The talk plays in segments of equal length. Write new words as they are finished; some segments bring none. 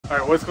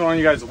Alright, what's going on,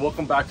 you guys?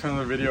 Welcome back to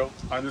another video.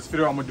 In this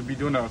video I'm going to be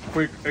doing a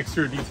quick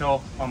exterior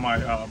detail on my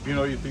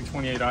BMW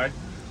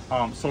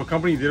 328i. So a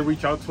company did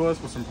reach out to us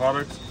with some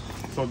products,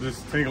 so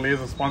this technically is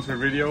a sponsored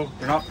video.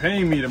 They're not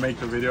paying me to make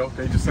the video,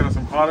 they just sent us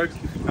some products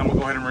and we'll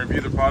go ahead and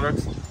review the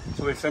products.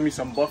 So they sent me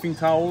some buffing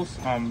towels.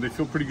 They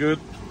feel pretty good,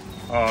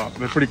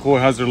 they're pretty cool. It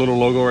has their little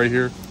logo right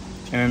here,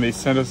 and then they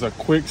sent us a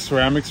quick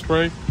ceramic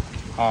spray.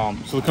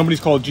 So the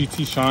company's called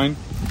GT Shine.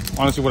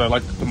 Honestly, what I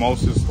like the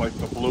most is like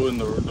the blue and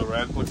the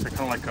red. Looks like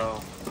kind of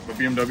like the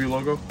BMW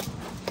logo.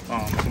 So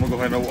I'm gonna go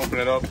ahead and open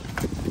it up.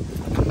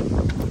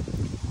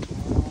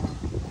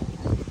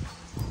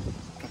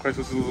 Okay,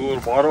 so this is a little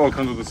bottle. It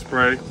comes with a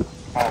spray.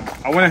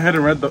 I went ahead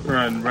and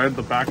read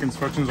the back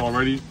instructions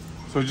already.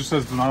 So it just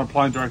says do not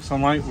apply in direct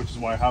sunlight, which is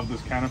why I have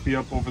this canopy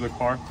up over the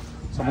car.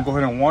 So I'm gonna go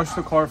ahead and wash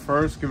the car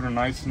first, give it a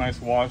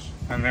nice wash,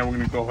 and then we're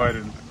gonna go ahead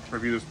and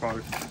review this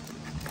product.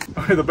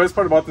 Okay, the best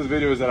part about this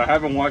video is that I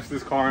haven't washed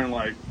this car in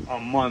like a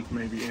month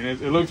maybe, and it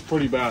looks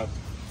pretty bad,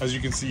 as you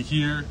can see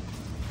here,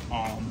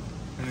 and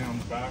then on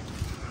the back.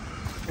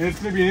 And it's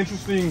gonna be an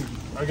interesting,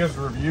 I guess,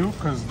 review,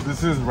 because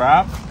this is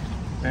wrap,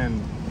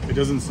 and it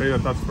doesn't say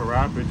that that's for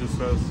wrap. It just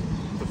says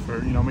it's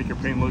for, you know, make your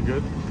paint look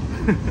good.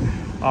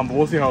 But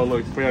we'll see how it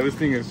looks. But yeah, this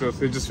thing is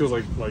just, it just feels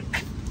like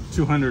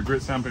 200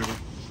 grit sandpaper.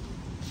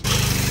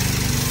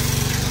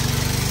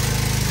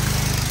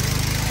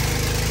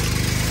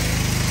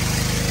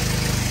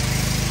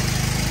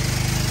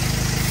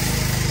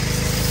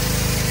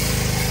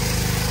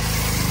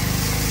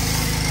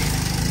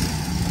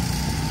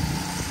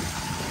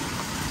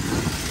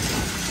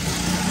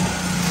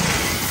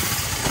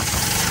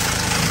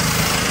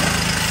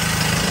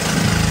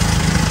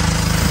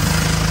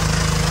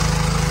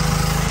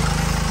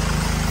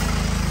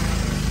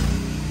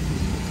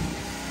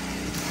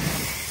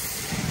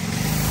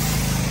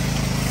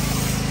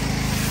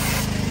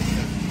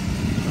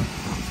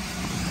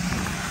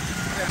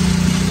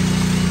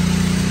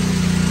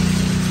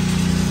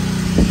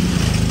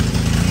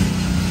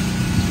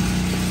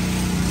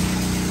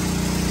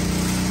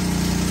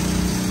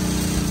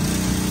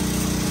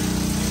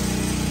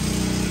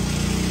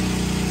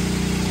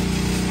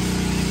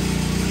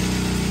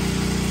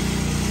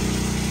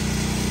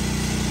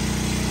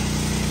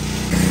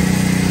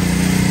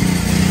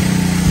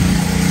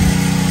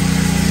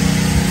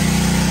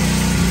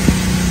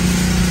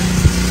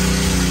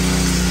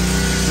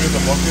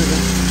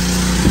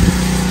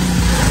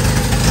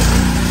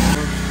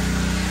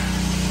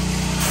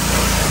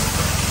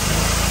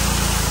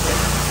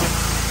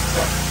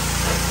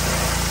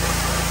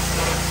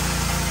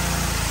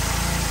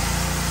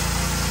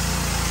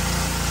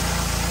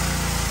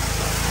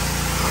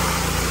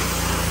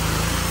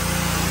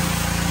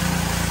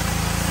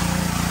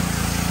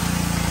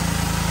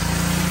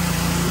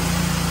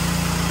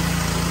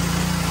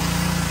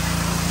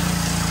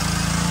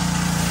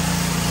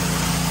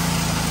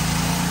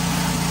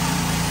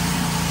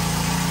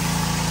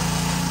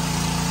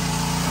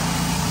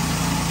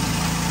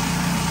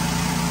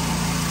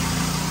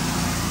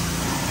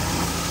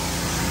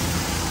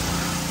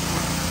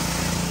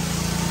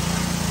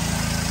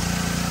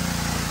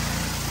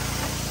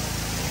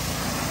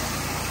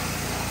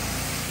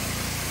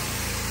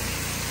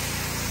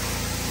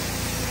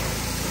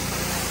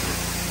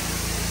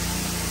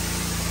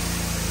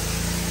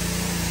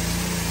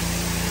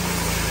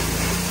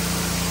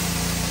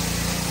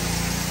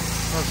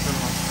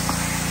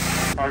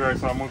 Alright,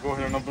 so I'm gonna go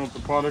ahead and open up the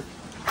product.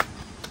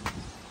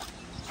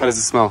 How does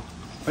it smell?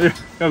 Yeah,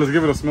 let's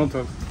give it a smell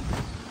test.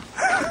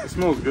 It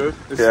smells good.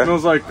 It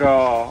smells like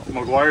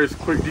Meguiar's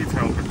Quick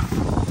Detail.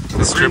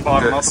 The strip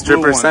bottle, not the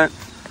stripper scent?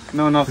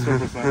 No, not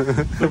stripper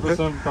scent. Stripper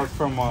scent, that's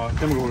from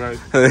Chemical Guys.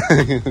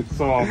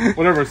 So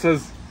whatever it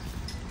says,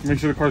 make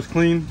sure the car's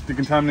clean,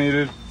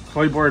 decontaminated,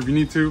 clay bar if you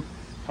need to,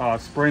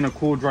 spray in a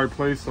cool, dry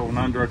place, so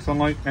not in direct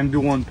sunlight, and do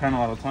one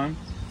panel at a time.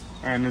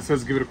 And it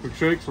says give it a quick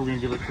shake, so we're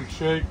gonna give it a quick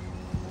shake.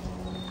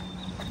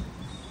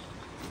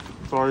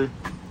 Sorry.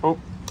 Oh,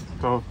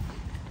 so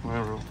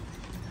whatever.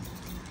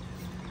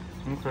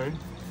 Okay.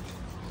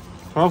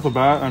 So off the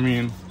bat, I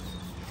mean,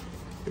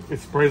 it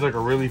sprays like a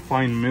really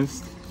fine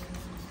mist.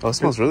 Oh, it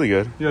smells really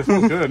good. Yeah, it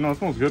smells good. No, it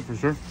smells good for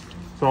sure.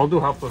 So I'll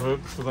do half the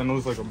hood because I know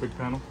it's like a big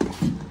panel.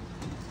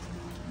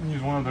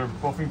 Use one of their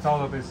buffing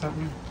towels that they sent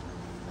me.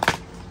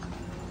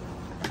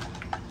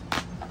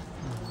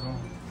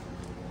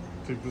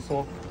 Take this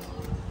off.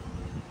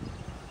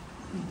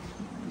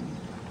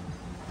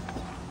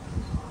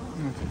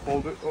 I'm going to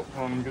fold it. Oh,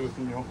 let me get this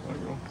thing off. There we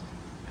go.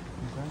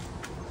 Okay,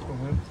 let's go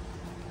ahead.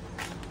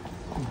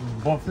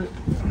 Just buff it.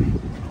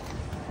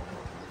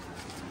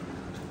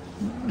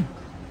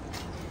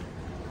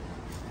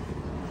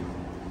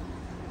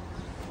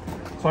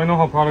 So I know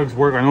how products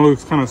work. I know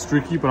it's kind of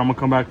streaky, but I'm going to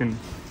come back and,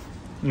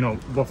 you know,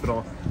 buff it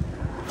off.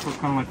 So it's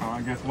kind of like,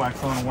 I guess,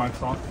 wax on and wax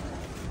off.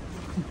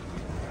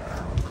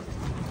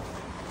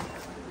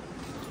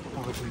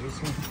 Over to this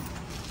one.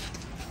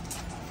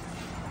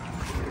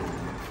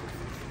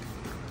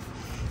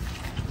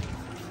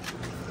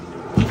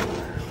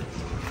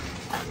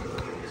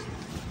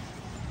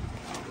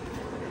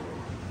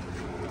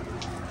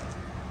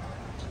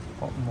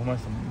 Oh, I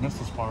missed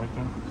the spot right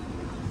there.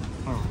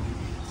 Oh.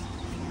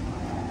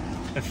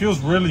 It feels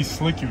really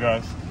slick, you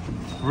guys.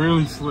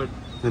 Really slick.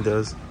 It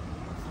does.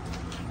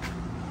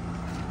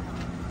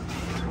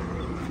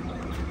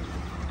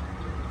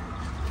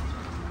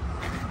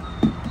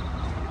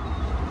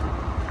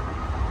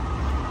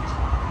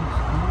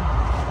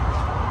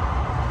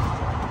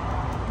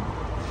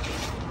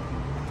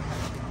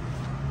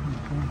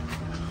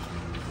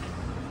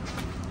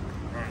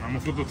 I'm gonna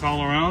flip the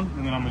towel around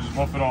and then I'm gonna just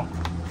buff it off.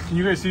 Can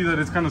you guys see that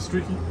it's kind of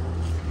streaky?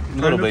 A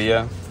little bit,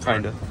 yeah.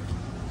 Kinda.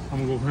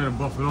 I'm gonna go ahead and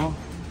buff it off.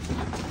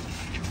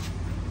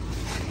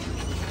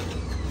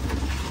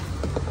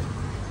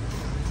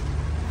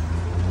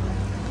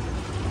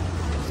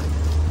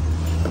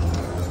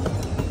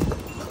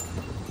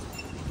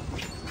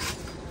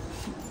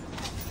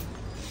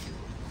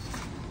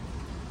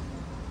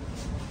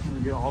 I'm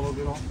gonna get all of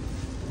it off.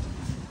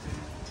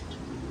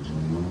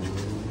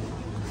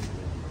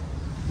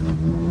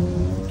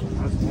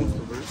 That's most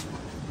of it.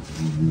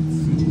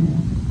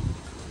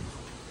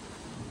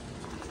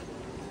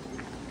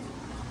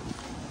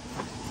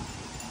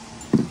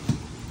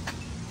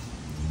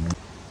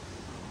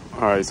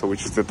 All right, so we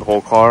just did the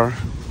whole car,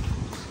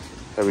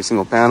 every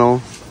single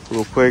panel,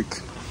 real quick,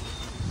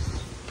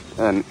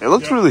 and it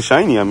looks really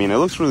shiny. I mean, it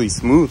looks really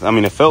smooth. I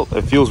mean, it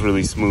feels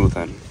really smooth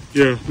and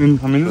yeah. And,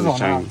 I mean, this really is on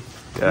shiny. now.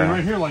 Yeah. I mean,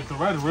 right here, like the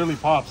red really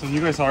pops, and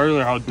you guys saw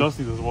earlier how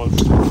dusty this was.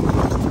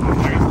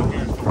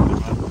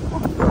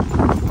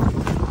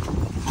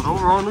 But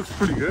overall, it looks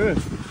pretty good.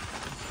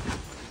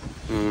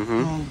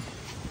 Mm-hmm.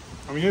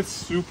 I mean, it's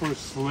super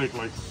slick,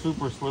 like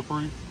super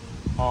slippery.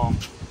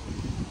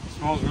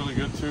 Smells really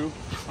good too.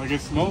 Like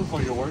it smells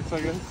like it works, I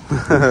guess.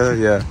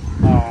 Yeah.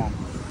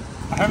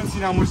 I haven't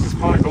seen how much this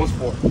product goes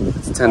for.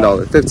 It's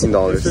 $10,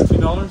 $15.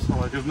 $15. So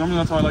like, 'cause normally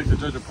that's how I like to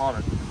judge a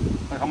product,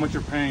 like how much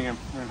you're paying and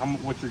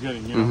what you're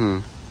getting. You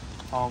know.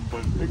 Mm-hmm.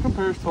 But it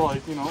compares to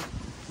like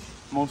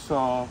most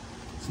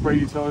spray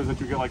detailers that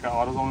you get like at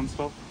AutoZone and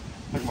stuff,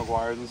 like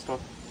Meguiar's and stuff.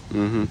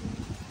 Mm-hmm.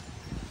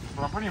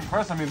 But I'm pretty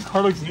impressed. I mean, the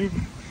car looks new.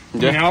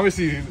 Yeah. I mean,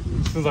 obviously,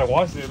 since I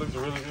watched it, it looks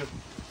really good.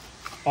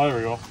 Oh, there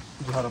we go.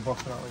 Just had to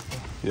buff it out right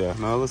there. Yeah,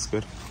 no, it looks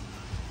good.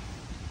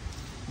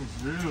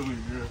 It's really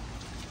good.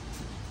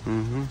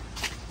 Mm-hmm.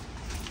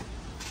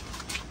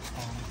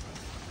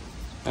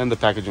 And the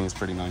packaging is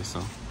pretty nice,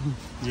 so.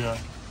 Yeah.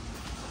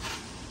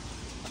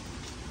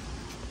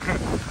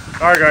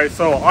 Alright guys,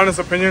 so honest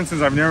opinion,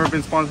 since I've never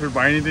been sponsored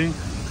by anything,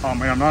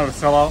 and I'm not a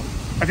sellout,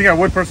 I think I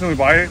would personally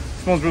buy it. It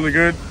smells really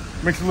good.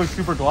 Makes it look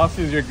super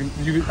glossy, as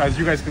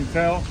you guys can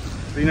tell.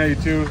 The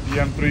E92, the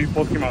M3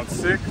 both came out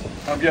sick.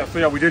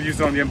 So we did use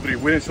it on the M3.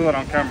 We didn't show that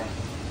on camera,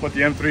 but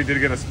the M3 did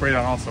get a spray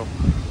on also.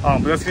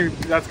 But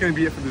that's gonna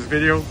be it for this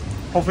video.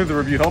 Hopefully the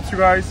review helps you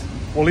guys.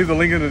 We'll leave the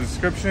link in the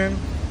description.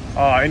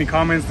 Any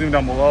comments, leave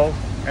them down below.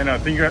 And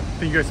thank you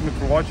guys so much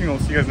for watching. I'll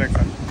see you guys next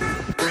time.